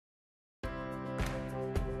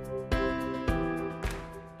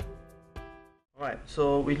Alright,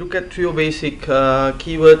 so we look at TrioBASIC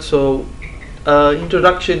keywords. So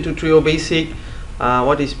introduction to TrioBASIC.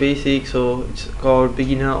 What is basic? So it's called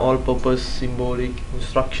beginner all-purpose symbolic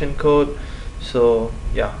instruction code. So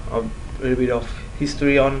yeah, a little bit of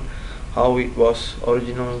history on how it was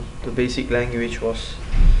original. The basic language was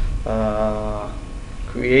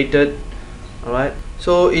created. Alright,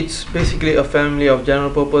 so it's basically a family of general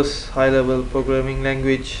purpose high-level programming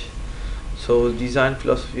language. So design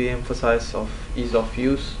philosophy emphasizes of ease of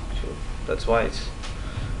use, so that's why it's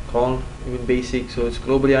called even basic. So it's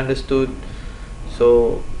globally understood.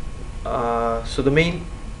 So so the main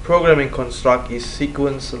programming construct is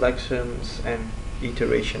sequence, selections and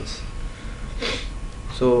iterations.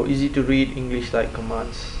 So easy to read, English like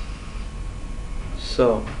commands.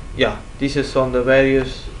 So yeah, this is on the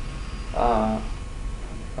various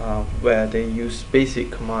where they use basic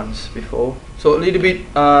commands before. So a little bit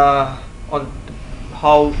on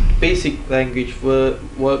how basic language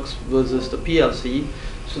works versus the PLC.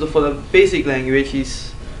 So for the basic language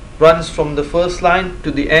is runs from the first line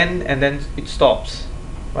to the end and then it stops,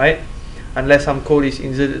 right? Unless some code is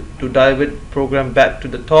inserted to divert program back to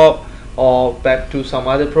the top or back to some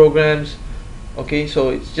other programs. Okay,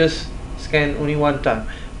 so it's just scan only one time.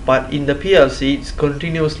 But in the PLC it's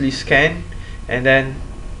continuously scan and then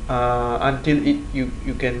until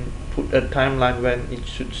you can put a timeline when it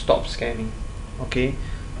should stop scanning. Okay,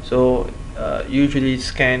 so usually it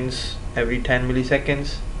scans every 10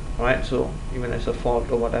 milliseconds, right? So even as a fault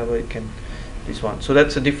or whatever, it can this one. So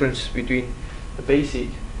that's the difference between the basic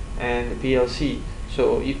and the PLC.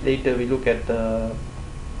 So if later we look at the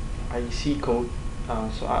IEC code,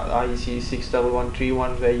 so IEC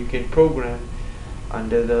 61131, where you can program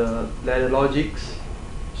under the ladder logics.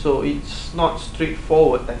 So it's not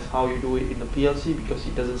straightforward as how you do it in the PLC because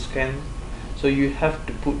it doesn't scan. So you have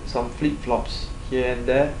to put some flip-flops here and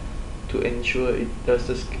there to ensure it does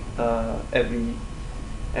this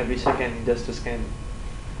every second it does the scan.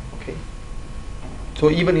 Okay. So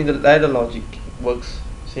even in the ladder logic it works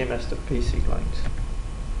same as the basic lines.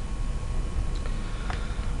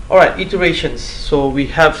 Alright, iterations. So we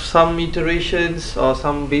have some iterations or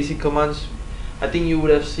some basic commands. I think you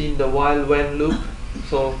would have seen the while when loop.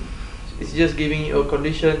 So it's just giving you a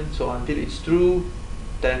condition, so until it's true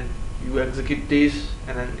then you execute this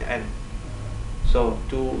and then end. So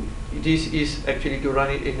this is actually to run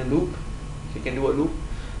it in a loop. So you can do a loop.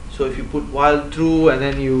 So if you put while true and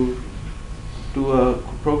then you do a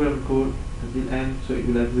program code until end, so it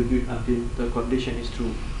will execute until the condition is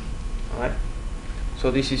true. Alright,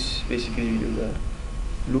 so this is basically the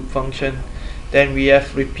loop function. Then we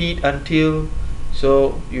have repeat until.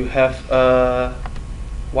 So you have a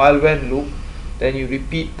while when loop, then you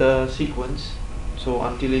repeat the sequence so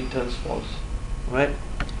until it turns false. Right,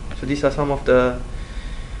 so these are some of the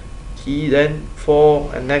key. Then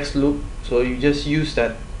for and next loop, so you just use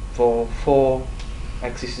that for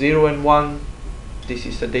axis 0 and 1. This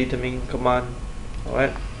is the dataming command.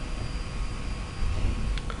 Alright,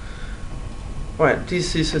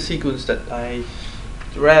 this is a sequence that I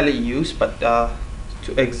rarely use, but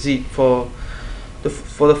to exit for the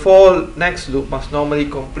for next loop must normally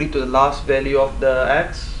complete to the last value of the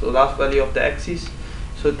x, so last value of the axis.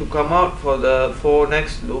 So to come out for the for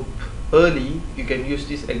next loop early, you can use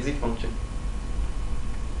this exit function.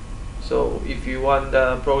 So if you want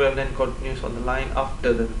the program then continues on the line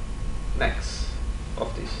after the next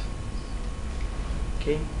of this.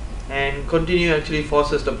 Okay, and continue actually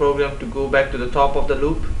forces the program to go back to the top of the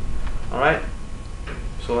loop. Alright,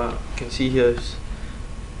 so you can see here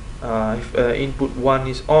if input 1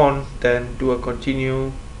 is on, then do a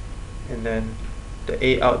continue, and then the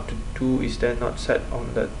A out to 2 is then not set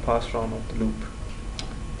on that pass round of the loop.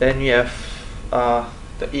 Then we have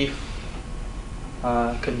the if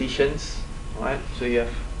conditions. Right, so you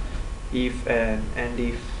have if and end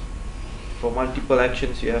if. For multiple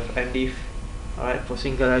actions you have end if. Alright, for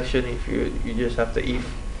single action if you just have the if.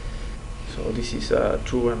 So this is a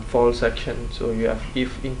true and false action. So you have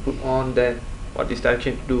if input on, then what is the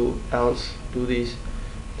action to do, else do this,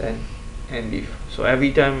 then end if. So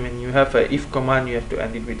every time when you have a if command, you have to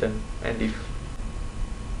end it with an end if.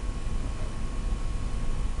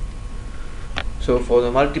 So for the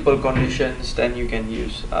multiple conditions, then you can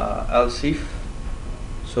use else if.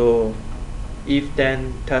 So if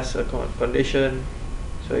then test a condition.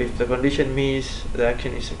 So if the condition means the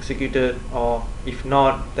action is executed, or if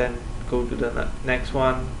not, then go to the next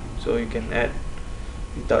one. So you can add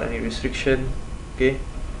without any restriction. Okay,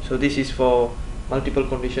 so this is for multiple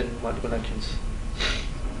condition, multiple actions.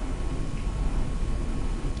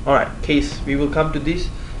 Alright, case, we will come to this.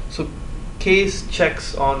 So case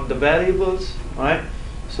checks on the variables. Alright,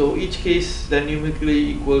 So each case then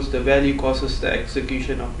numerically equals the value causes the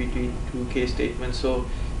execution of between two case statements. So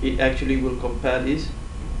it actually will compare this,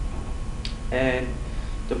 and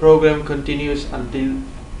the program continues until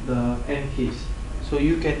the end case. So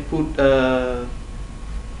you can put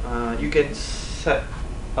you can set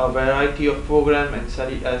a variety of program and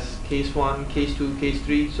set it as case 1, case 2, case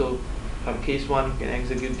 3. So from case 1 you can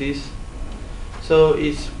execute this. So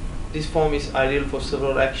this form is ideal for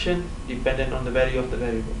several action dependent on the value of the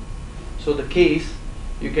variable. So the case,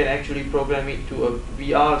 you can actually program it to a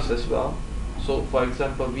VRs as well. So for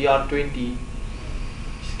example, VR20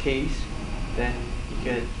 is case, then you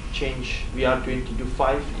can change VR20 to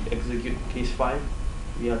 5, execute case 5,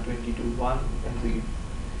 VR20 to 1, execute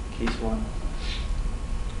case 1.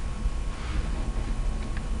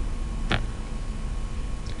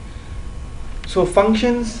 So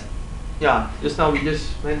functions, yeah, just now we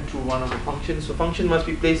just went through one of the functions. So function must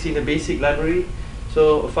be placed in a basic library.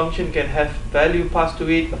 So a function can have value passed to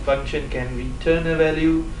it, a function can return a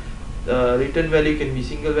value. The return value can be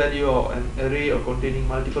single value or an array or containing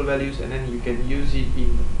multiple values, and then you can use it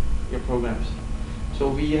in your programs. So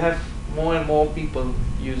we have more and more people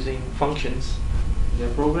using functions in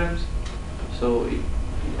their programs. So it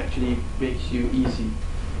actually makes you easy.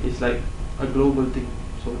 It's like a global thing,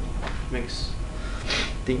 so it makes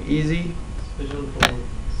thing easy. Especially for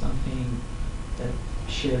something that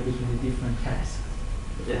share between the different tasks.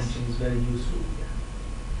 The Yes. function is very useful.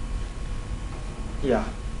 Yeah,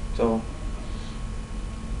 so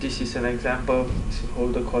this is an example.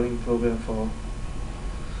 Hold the calling program for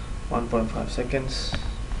 1.5 seconds.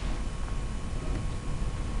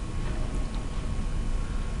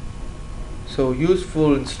 So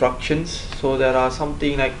useful instructions. So there are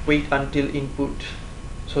something like wait until input.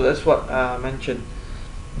 So that's what I mentioned.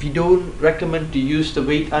 We don't recommend to use the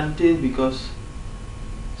wait until, because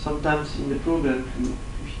sometimes in the program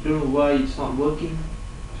if you don't know why it's not working,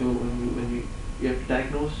 so when you have to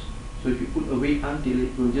diagnose. So if you put a wait until,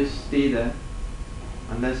 it will just stay there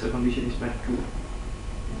unless the condition is met true.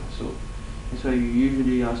 Yeah, so that's why you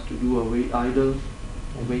usually ask to do a wait idle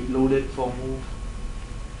or wait loaded for move.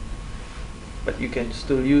 But you can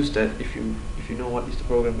still use that if you know what is the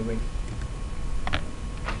program doing.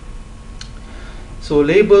 So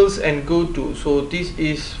labels and go to. So this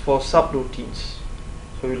is for subroutines.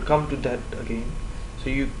 So we'll come to that again. So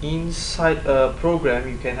you inside a program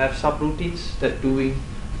you can have subroutines that doing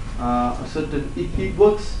a certain. It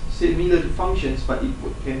works similar to functions, but you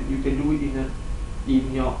can do it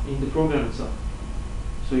in the program itself.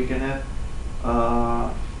 So you can have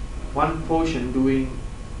one portion doing,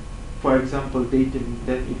 for example, datum.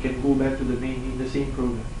 Then it can go back to the main in the same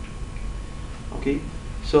program. Okay,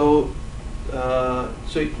 so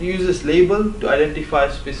it uses label to identify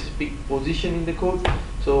specific position in the code.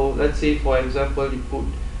 So let's say, for example, you put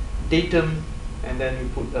datum and then you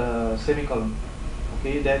put a semicolon.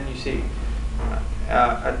 Okay, then you say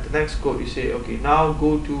at the next code you say, okay, now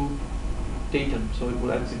go to datum. So it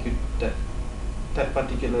will execute that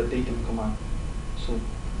particular datum command. So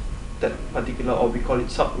that particular, or we call it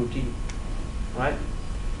subroutine, right?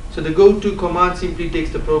 So the go to command simply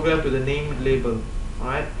takes the program to the named label,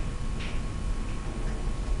 right?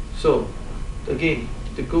 So again,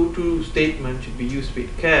 the go-to statement should be used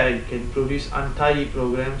with care. It can produce untidy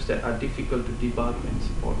programs that are difficult to debug and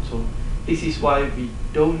support. So this is why we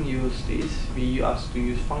don't use this. We ask to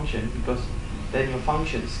use function, because then your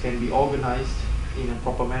functions can be organized in a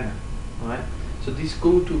proper manner, right? So this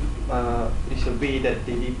go-to is a way that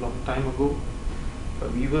they did long time ago,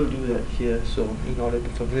 but we will do that here. So in order to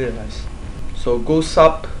familiarize, so go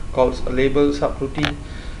sub calls a label subroutine.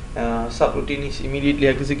 Subroutine is immediately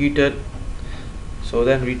executed. So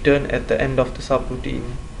then return at the end of the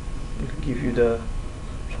subroutine will give you the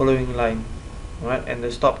following line, right? And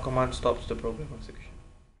the stop command stops the program execution.